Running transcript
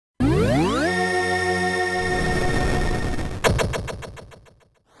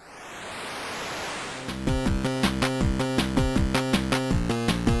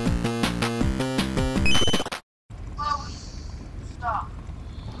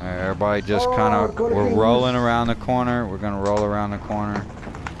Alright, everybody just kind of, we're rolling around the corner. We're going to roll around the corner.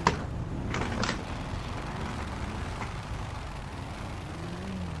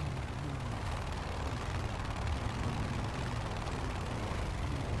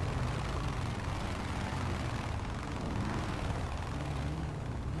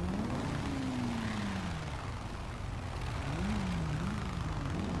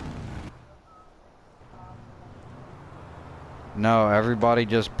 No, everybody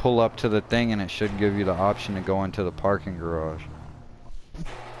just pull up to the thing and it should give you the option to go into the parking garage.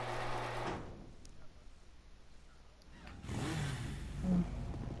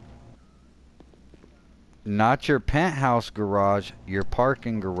 Not your penthouse garage, your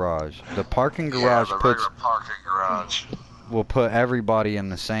parking garage. The parking garage will put everybody in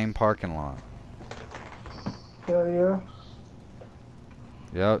the same parking lot. Hell yeah.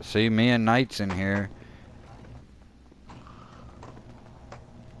 Yep, see, me and Knight's in here.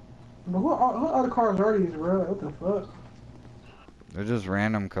 But what other cars are these, bro? What the fuck? They're just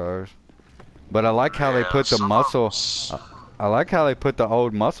random cars. But I like how they put the muscle. I like how they put the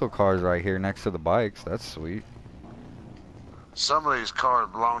old muscle cars right here next to the bikes. That's sweet. Some of these cars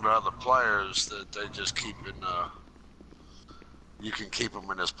belong to other players that they just keep in. You can keep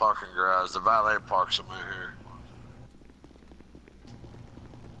them in this parking garage. The valet parks them in here.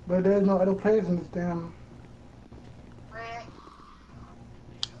 But there's no other players in this damn.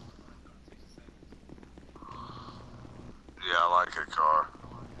 Yeah, I like a car.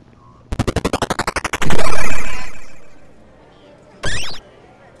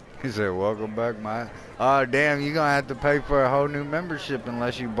 He said, welcome back, my... Oh, damn, you're gonna have to pay for a whole new membership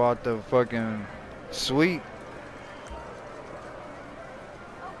unless you bought the fucking suite.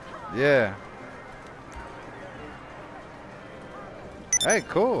 Yeah. Hey,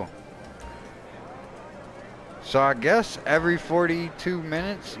 cool. So I guess every 42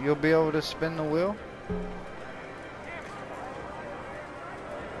 minutes you'll be able to spin the wheel?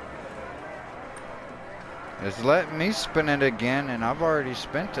 It's letting me spin it again, and I've already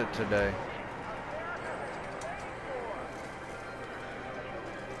spent it today.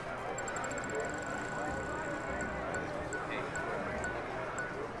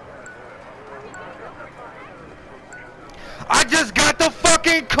 I just got the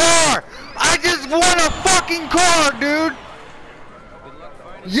fucking car! I just won a fucking car, dude!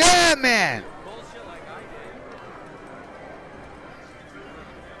 Yeah, man!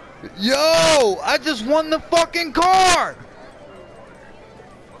 Yo, I just won the fucking car!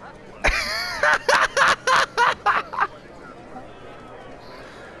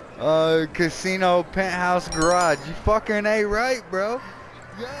 Casino penthouse garage. You fucking ain't right, bro.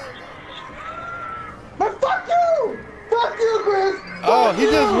 But fuck you! Fuck you, Chris! Oh, he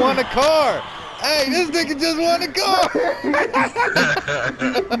just won a car! Hey, this nigga just won a car!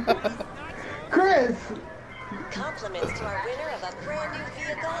 Chris! Compliments to our winner of a brand new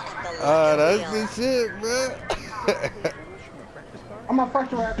vehicle at the that's the shit, bro. I'm gonna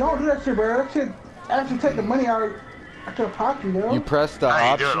fuck you right. Don't do that shit, bro. That shit actually take the money out of your pocket, yo. You press the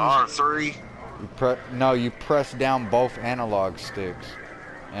option. R3. No, you press down both analog sticks,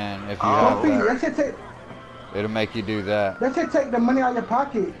 and if you have that, it'll make you do that. That shit take the money out of your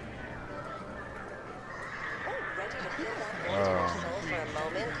pocket.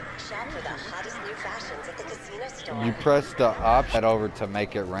 You press the option over to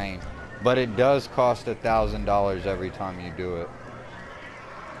make it rain, but it does cost $1,000 every time you do it.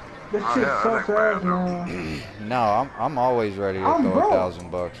 This shit's so fast, man. No, I'm always ready to throw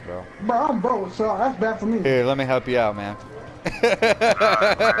 $1,000 bucks, bro. Bro, I'm broke, so that's bad for me. Here, let me help you out, man. Right, man,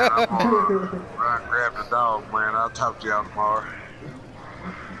 I'm grab the dog, man. I'll talk to y'all tomorrow.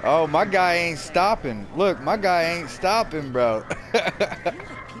 Oh, my guy ain't stopping. Look, my guy ain't stopping, bro.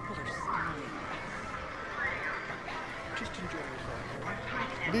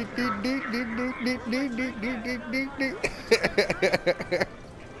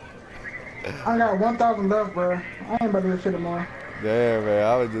 I got 1,000 left, bro. I ain't about to do this shit tomorrow. Damn, man,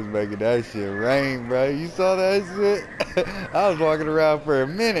 I was just making that shit rain, bro. You saw that shit? I was walking around for a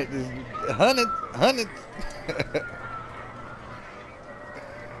minute, just hundreds.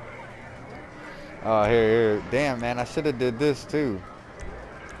 Oh, here. Damn, man, I should have did this too.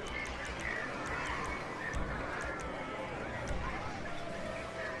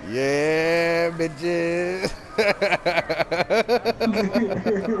 Yeah, bitches.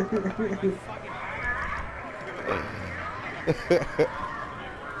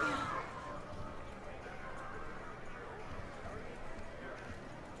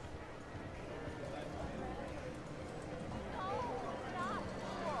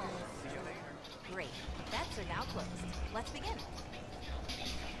 Great. Bets are now closed. Let's begin.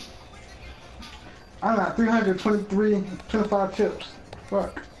 I'm at 323, 25 chips.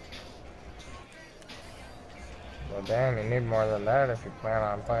 Fuck. Well, damn, you need more than that if you plan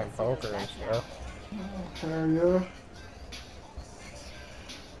on playing poker and stuff. Hell yeah.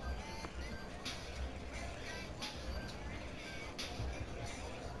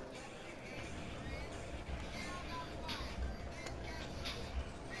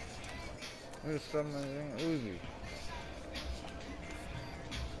 There's something in Uzi.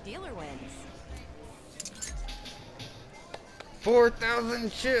 Dealer wins.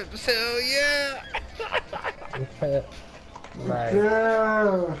 4,000 chips, hell yeah! Nice.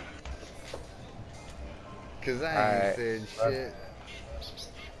 Yeah. Cause I ain't Alright, said shit.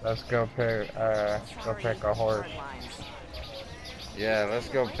 Let's go pick a horse. Yeah, let's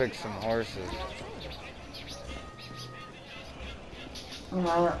go pick some horses.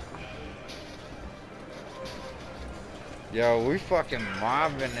 Alright. Yo, we fucking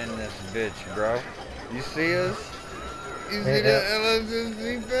mobbing in this bitch, bro. You see us? You see the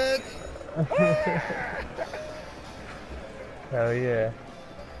LSMC bitch? Hell yeah.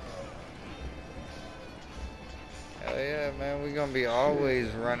 Hell yeah, man. We gonna be always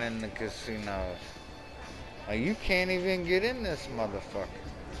running the casinos. Like, you can't even get in this motherfucker.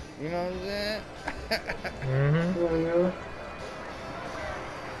 You know what I'm saying? Hell yeah.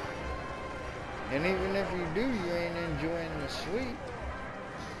 And even if you do, you ain't enjoying the suite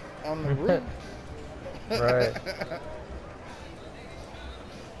on the roof. Right.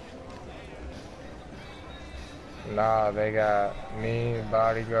 Nah, they got me,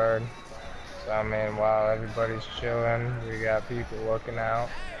 bodyguard. So I mean, while everybody's chilling, we got people looking out.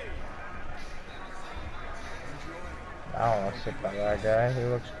 I don't want to sit by that guy. He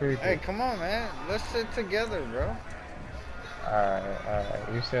looks creepy. Hey, come on, man. Let's sit together, bro.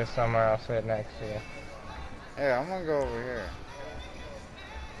 Alright. You sit somewhere, I'll sit next to you. Hey, I'm gonna go over here.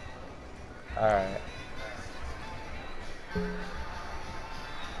 Alright.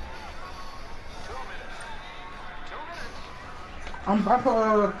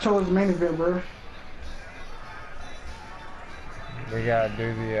 I chose main event, bro. We gotta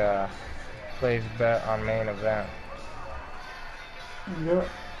do the place bet on main event. Yep.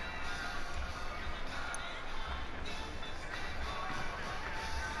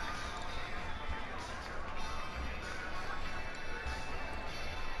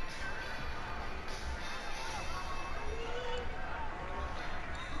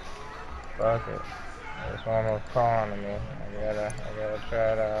 Fuck it. This one was calling to me. I gotta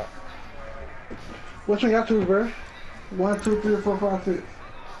try it out. Which one y'all choose, bro? 1, 2, 3, 4, 5, 6.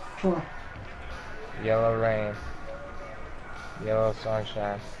 Which one? Yellow rain. Yellow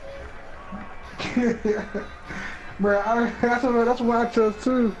sunshine. Bro, that's what I chose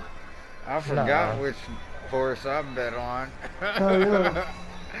too. I forgot which horse I bet on. Oh, yeah.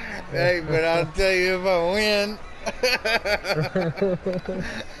 Hey, but I'll tell you if I win.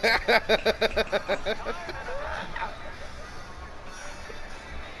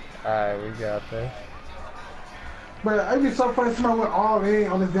 Alright, we got this. But it'd be so funny if somebody went all in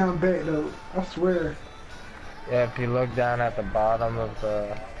on this damn bet, though. I swear. Yeah, if you look down at the bottom of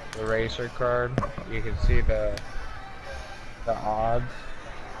the racer card, you can see the odds.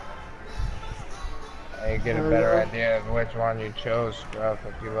 And you get a better idea of which one you chose, Scruff,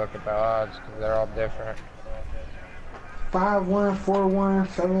 if you look at the odds, because they're all different. 5-1, 4-1,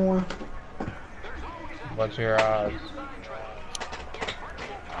 7-1. What's your odds?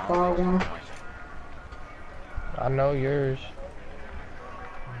 5-1. I know yours.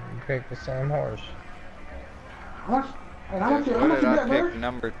 You picked the same horse. How much? And how much What did you I bet, pick? bro?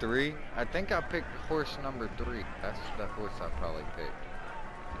 Number 3? I think I picked horse number 3. That's the horse I probably picked.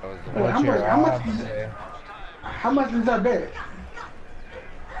 That was the Hey, What's one. your odds say? How much is that bet?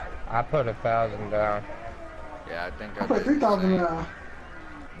 I put 1,000 down. Yeah, I think I I put did the 3,000 same. now.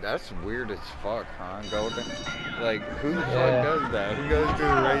 That's weird as fuck, huh, Golden? Like, who the Yeah. fuck does that? Who goes to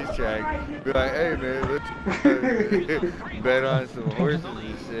a racetrack, be like, hey man, let's bet on some horses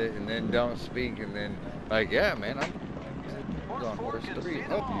and shit, and then don't speak, and then, like, yeah man, I'm on horse 3.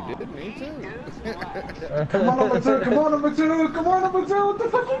 Oh, you did? Me too. Come on, number 2. Come on, number 2. Come on, number 2. What the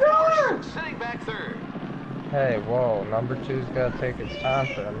fuck you doing? Sitting back third. Hey, whoa, number 2's gotta take its time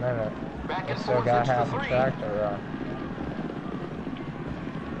for a minute. Back We and still forth got into half the the three. track to run.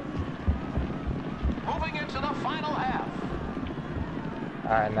 Moving into the final half.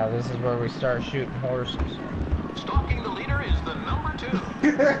 Alright, now this is where we start shooting horses. Stalking the leader is the number 2.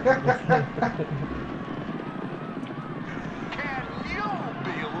 Can you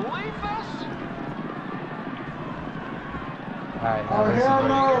believe this? Alright, now Oh, this hell is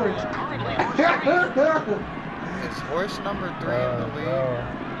no. where you start. Currently, It's horse number 3 in the lead.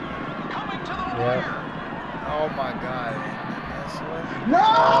 coming to the Yep. wire. Oh my god. That's what. No!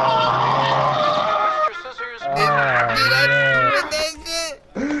 Mr. Scissors.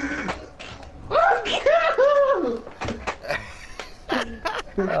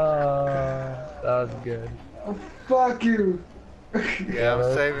 Oh, that was good. Fuck you. Yeah, I'm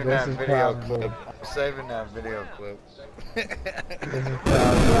saving this that is video probably- clip. I'm saving that video clip. This is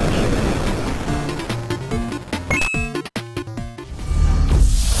probably